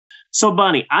So,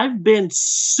 Bunny, I've been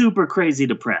super crazy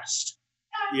depressed.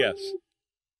 Yes.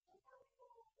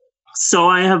 So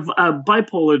I have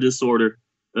bipolar disorder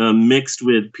mixed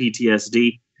with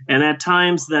PTSD, and at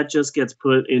times that just gets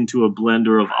put into a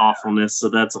blender of awfulness. So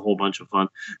that's a whole bunch of fun.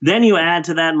 Then you add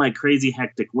to that my crazy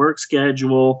hectic work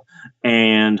schedule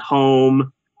and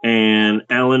home, and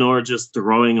Eleanor just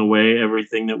throwing away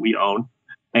everything that we own,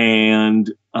 and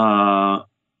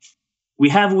we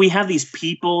have these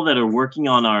people that are working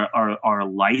on our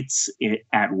lights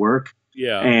at work,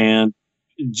 Yeah. and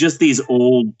just these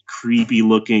old creepy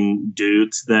looking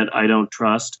dudes that I don't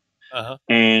trust. Uh-huh.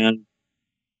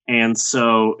 And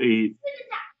so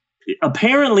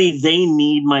apparently they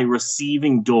need my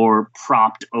receiving door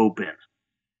propped open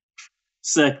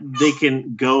so that they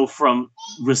can go from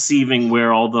receiving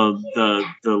where all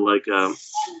the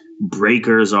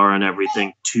breakers are and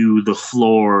everything to the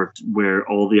floor where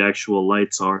all the actual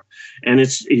lights are. And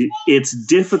it's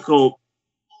difficult,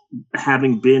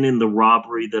 having been in the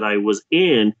robbery that I was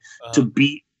in, to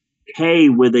be okay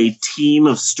with a team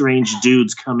of strange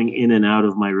dudes coming in and out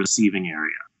of my receiving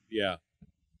area. Yeah.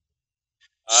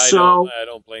 I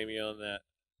don't blame you on that.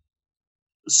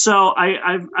 So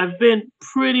I've been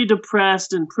pretty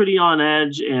depressed and pretty on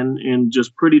edge and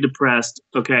just pretty depressed.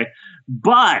 Okay.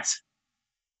 But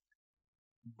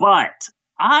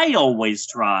I always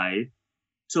try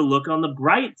to look on the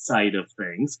bright side of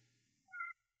things.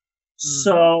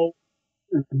 So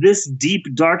this deep,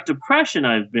 dark depression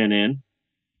I've been in,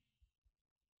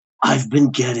 I've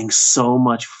been getting so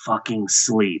much fucking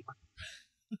sleep.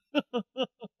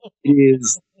 It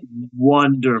is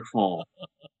wonderful.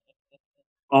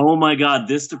 Oh my God,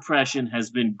 this depression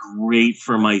has been great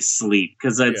for my sleep,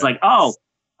 because it's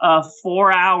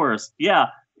 4 hours. Yeah,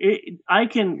 I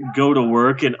can go to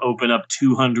work and open up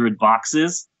 200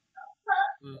 boxes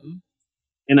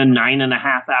in a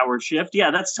 9.5 hour shift.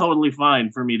 Yeah, that's totally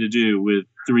fine for me to do with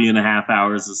 3.5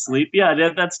 hours of sleep.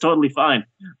 Yeah, that's totally fine.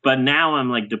 But now I'm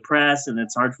like depressed and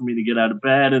it's hard for me to get out of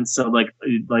bed. And so like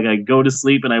I go to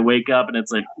sleep and I wake up and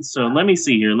it's like, so let me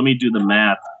see here. Let me do the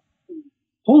math.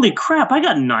 Holy crap, I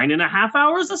got 9.5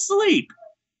 hours of sleep.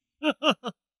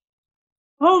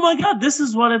 Oh my God, this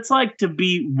is what it's like to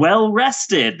be well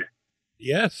rested.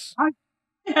 Yes. I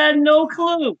had no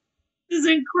clue. This is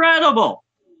incredible.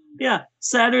 Yeah,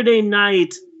 Saturday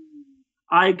night,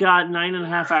 I got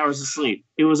 9.5 hours of sleep.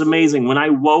 It was amazing. When I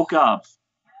woke up,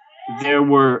 there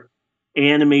were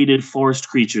animated forest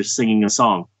creatures singing a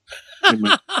song.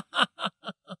 That's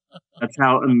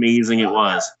how amazing it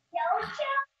was.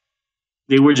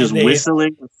 They were just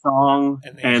whistling a song,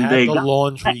 and they got the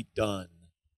laundry done.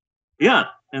 Yeah,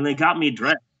 and they got me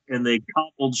dressed, and they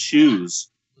cobbled shoes.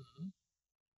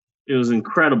 It was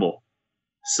incredible.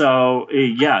 So,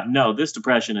 this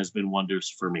depression has been wonders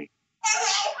for me.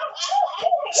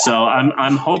 So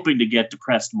I'm hoping to get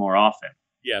depressed more often.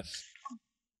 Yes.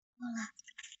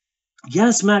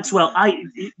 Yes, Maxwell.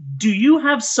 Do you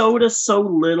have soda so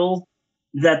little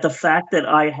that the fact that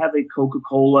I have a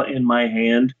Coca-Cola in my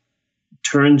hand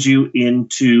turns you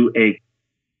into a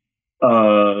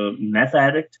meth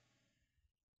addict?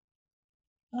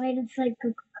 Why does like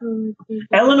Coca-Cola?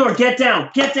 Eleanor, get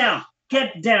down! Get down!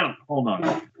 Get down! Hold on.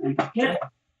 Damn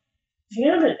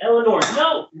it, Eleanor!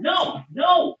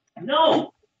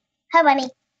 No! Hi, Bunny.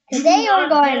 Today we're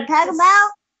going to talk about.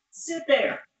 Sit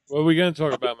there. What are we going to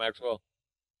talk about, Maxwell?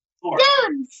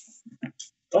 Dudes.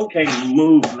 Okay,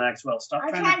 move, Maxwell. Stop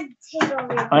I'm trying to take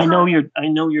over. I know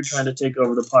you're trying to take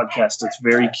over the podcast. It's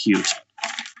very cute.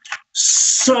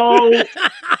 So.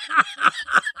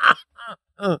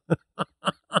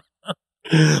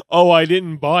 Oh, I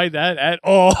didn't buy that at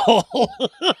all.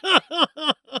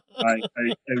 I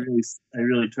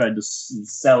really tried to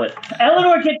sell it.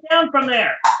 Eleanor, get down from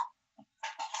there!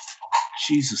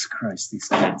 Jesus Christ, these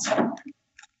kids.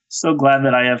 So glad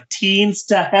that I have teens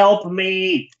to help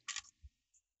me.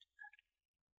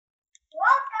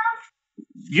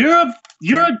 Welcome.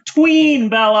 You're a tween,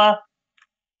 Bella.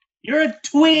 You're a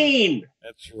tween.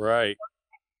 That's right.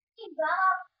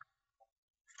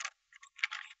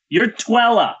 You're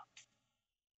Twella.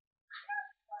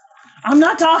 I'm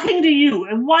not talking to you.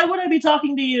 And why would I be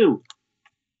talking to you?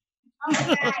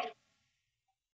 Okay.